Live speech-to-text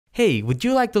Hey, would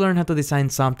you like to learn how to design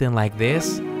something like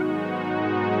this?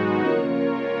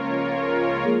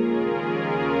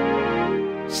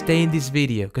 Stay in this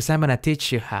video, because I'm gonna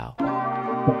teach you how.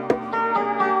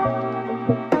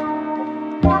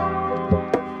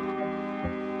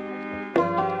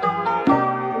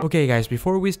 Okay guys,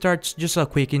 before we start, just a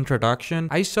quick introduction.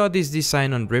 I saw this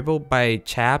design on Dribbble by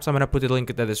Chapps. I'm gonna put the link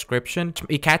in the description.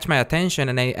 It catch my attention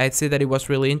and I see that it was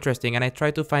really interesting, and I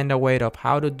tried to find a way of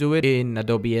how to do it in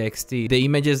Adobe XD. The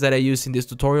images that I use in this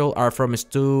tutorial are from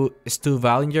Stu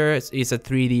Ballinger. He's a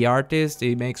 3D artist.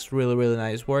 He makes really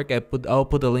nice work. I'll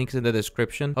put the links in the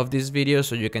description of this video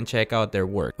so you can check out their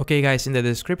work. Okay guys, in the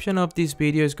description of this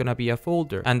video is gonna be a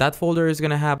folder, and that folder is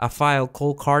gonna have a file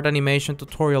called card animation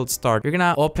tutorial start. You're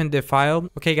gonna open the file.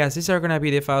 Okay guys, these are gonna be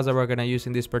the files that we're gonna use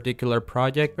in this particular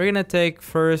project. We're gonna take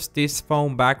first this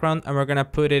phone background and we're gonna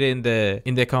put it in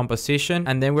the composition,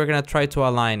 and then we're gonna try to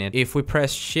align it. If we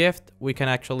press shift, we can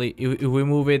actually, if we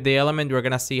move it the element, we're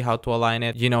gonna see how to align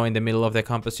it, you know, in the middle of the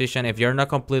composition. If you're not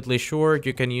completely sure,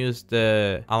 you can use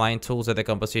the align tools that the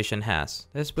composition has.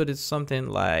 Let's put it something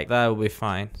like that, will be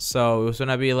fine. So it's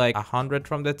gonna be like 100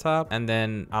 from the top and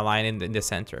then align it in the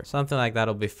center. Something like that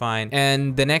will be fine.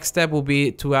 And the next step will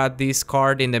be to add this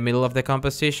card in the middle of the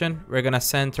composition. We're gonna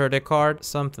center the card,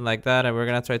 something like that, and we're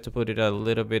gonna try to put it a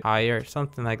little bit higher.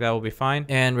 Something like that will be fine.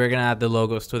 And we're gonna add the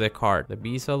logos to the card. The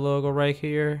Visa logo right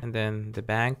here, and then the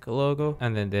bank logo,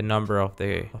 and then the number of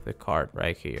the card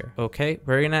right here. Okay,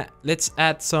 let's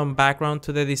add some background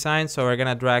to the design. So we're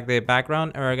gonna drag the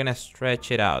background and we're gonna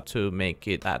stretch it out to make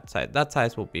it that size. That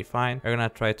size will be fine. We're gonna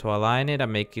try to align it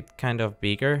and make it kind of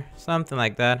bigger, something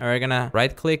like that. And we're gonna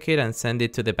right click it and send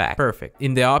it to the back. Perfect.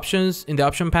 In the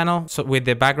option panel, so with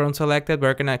the background selected,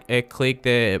 we're gonna click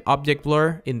the object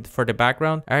blur for the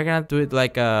background. We're gonna do it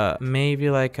like maybe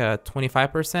like a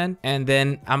 25%, and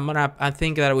then I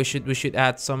think that we should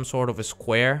add some sort of a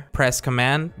square. Press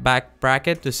command back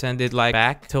bracket to send it like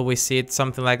back till we see it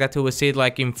something like that, till we see it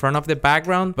like in front of the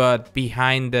background but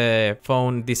behind the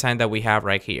phone design that we have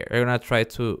right here. We're gonna try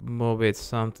to move it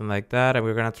something like that, and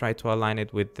we're gonna try to align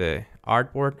it with the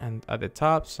artboard and at the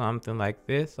top, something like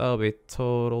this. That'll be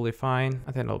totally fine.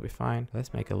 I think that'll be fine.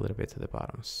 Let's make it a little bit to the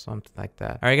bottom, something like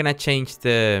that. Are gonna change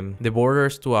the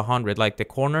borders to 100, like the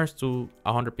corners to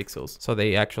 100 pixels, so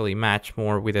they actually match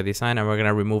more with the design. And we're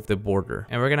gonna remove the border,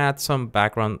 and we're gonna add some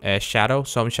background shadow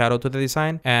to the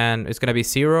design, and it's gonna be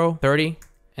 0, 30,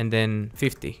 and then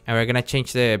 50. And we're gonna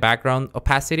change the background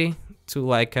opacity to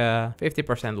like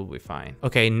 50% will be fine.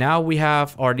 Okay, now we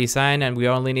have our design, and we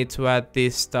only need to add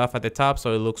this stuff at the top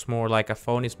so it looks more like a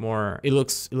phone. It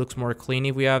looks more clean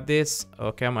if we have this.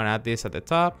 Okay, I'm gonna add this at the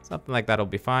top, something like that will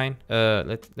be fine.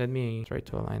 Let me try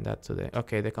to align that to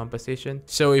the composition.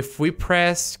 So if we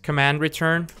press command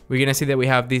return, we're gonna see that we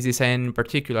have this design in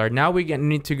particular. Now we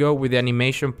need to go with the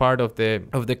animation part of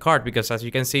the card, because as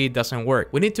you can see, it doesn't work.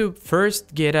 We need to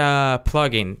first get a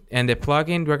plugin, and the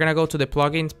plugin, we're gonna go to the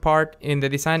plugins part in the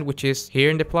design, which is here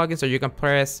in the plugin. So you can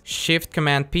press shift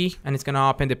command P and it's gonna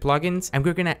open the plugins, and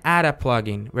we're gonna add a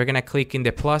plugin. We're gonna click in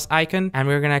the plus icon, and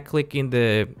we're gonna click in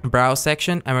the browse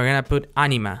section, and we're gonna put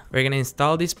Anima. We're gonna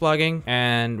install this plugin,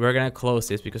 and we're gonna close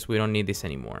this because we don't need this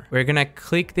anymore. We're gonna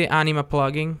click the Anima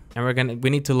plugin, and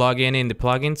we need to log in the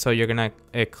plugin. So you're gonna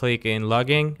click in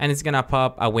login, and it's gonna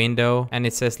pop a window and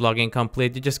it says login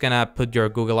complete. You're just gonna put your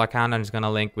Google account, and it's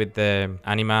gonna link with the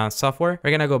Anima software.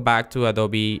 We're gonna go back to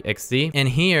Adobe XD, and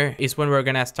here is when we're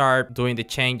gonna start doing the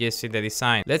changes in the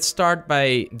design. Let's start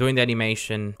by doing the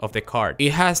animation of the card.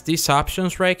 It has these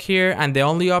options right here, and the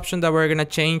only option that we're gonna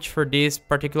change for this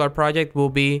particular project will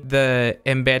be the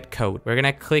embed code. We're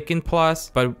gonna click in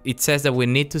plus, but it says that we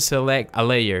need to select a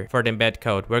layer for the embed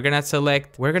code. We're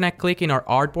gonna click in our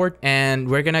artboard, and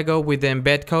we're gonna go with the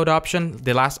embed code option,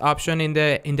 the last option in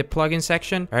the plugin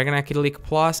section. We're gonna click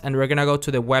plus, and we're gonna go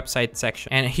to the website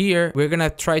section, and here we're gonna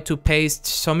try to paste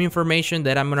some information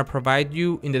that I'm gonna provide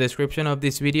you in the description of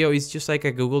this video. It's just like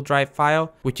a Google Drive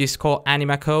file, which is called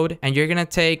Anima code, and you're gonna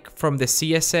take from the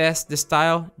CSS the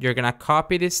style. You're gonna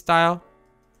copy this style,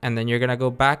 and then you're gonna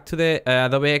go back to the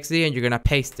Adobe XD, and you're gonna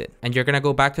paste it, and you're gonna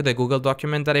go back to the Google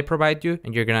document that I provide you,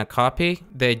 and you're gonna copy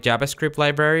the JavaScript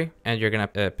library, and you're gonna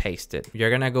paste it. You're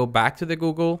gonna go back to the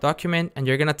Google document, and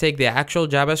you're gonna take the actual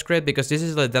JavaScript, because this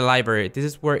is the library. This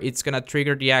is where it's gonna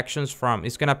trigger the actions from.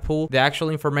 It's gonna pull the actual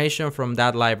information from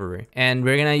that library, and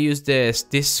we're gonna use this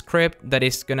script that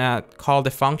is gonna call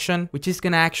the function, which is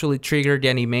gonna actually trigger the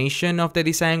animation of the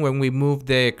design when we move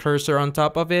the cursor on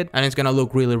top of it, and it's gonna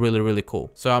look really cool.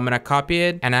 So So I'm gonna copy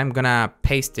it and I'm gonna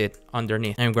paste it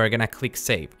underneath, and we're gonna click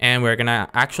save, and we're gonna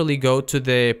actually go to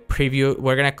the preview.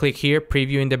 We're gonna click here,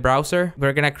 preview in the browser.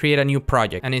 We're gonna create a new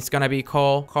project, and it's gonna be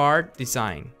called card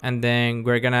design, and then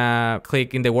we're gonna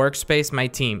click in the workspace my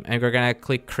team, and we're gonna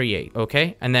click create.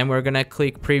 Okay, and then we're gonna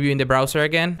click preview in the browser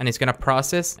again, and it's gonna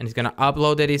process, and it's gonna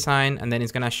upload the design, and then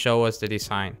it's gonna show us the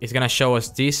design. It's gonna show us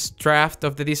this draft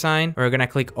of the design. We're gonna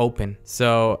click open,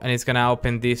 so, and it's gonna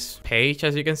open this page,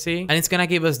 as you can see, and it's gonna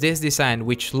give us this design,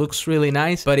 which looks really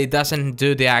nice, but it doesn't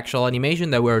do the actual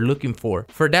animation that we're looking for.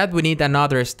 For that, we need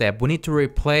another step. We need to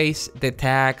replace the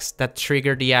tags that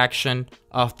trigger the action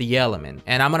of the element,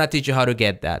 and I'm gonna teach you how to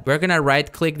get that. We're gonna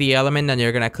right click the element, and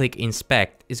you're gonna click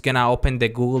inspect. It's gonna open the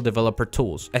Google Developer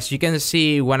Tools. As you can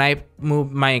see, when I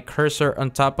move my cursor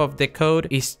on top of the code,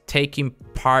 it's taking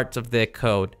parts of the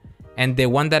code. And the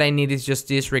one that I need is just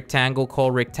this rectangle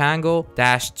called rectangle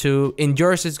 -2. In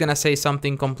yours, it's gonna say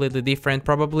something completely different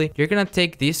probably. You're gonna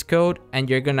take this code and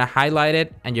you're gonna highlight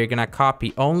it, and you're gonna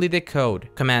copy only the code.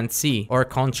 Command C or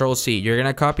Control C. You're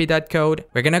gonna copy that code.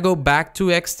 We're gonna go back to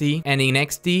XD, and in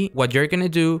XD, what you're gonna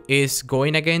do is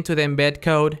going again to the embed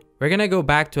code. We're gonna go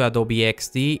back to Adobe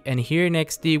XD, and here in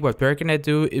XD, what we're gonna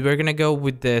do is we're gonna go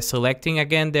with the selecting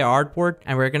again the artboard,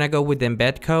 and we're gonna go with the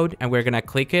embed code, and we're gonna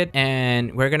click it,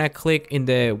 and we're gonna click in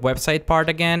the website part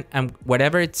again, and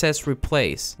whatever it says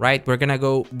replace, right? We're gonna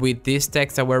go with this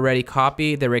text that we already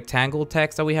copied, the rectangle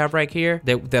text that we have right here,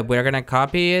 that we're gonna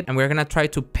copy it, and we're gonna try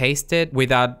to paste it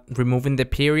without removing the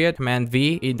period. Command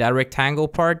V in that rectangle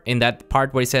part, in that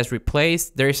part where it says replace.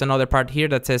 There is another part here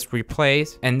that says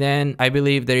replace, and then I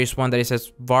believe there is one that it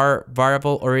says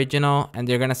variable original, and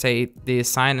you're gonna say the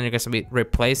sign, and you're gonna say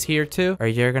replace here too, or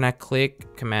you're gonna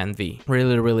click Command V.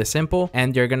 Really simple,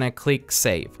 and you're gonna click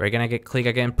save. We're gonna click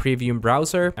again preview in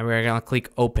browser, and we're gonna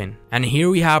click open, and here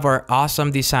we have our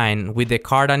awesome design with the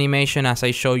card animation as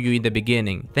I showed you in the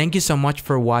beginning. Thank you so much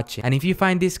for watching, and if you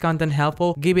find this content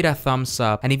helpful, give it a thumbs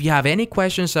up, and if you have any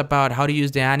questions about how to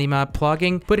use the Anima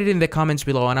plugin, put it in the comments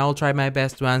below, and I will try my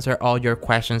best to answer all your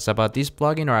questions about this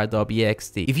plugin or Adobe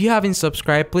XD. If you haven't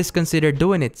subscribed, please consider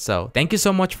doing it so. Thank you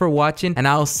so much for watching, and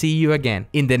I'll see you again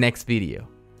in the next video.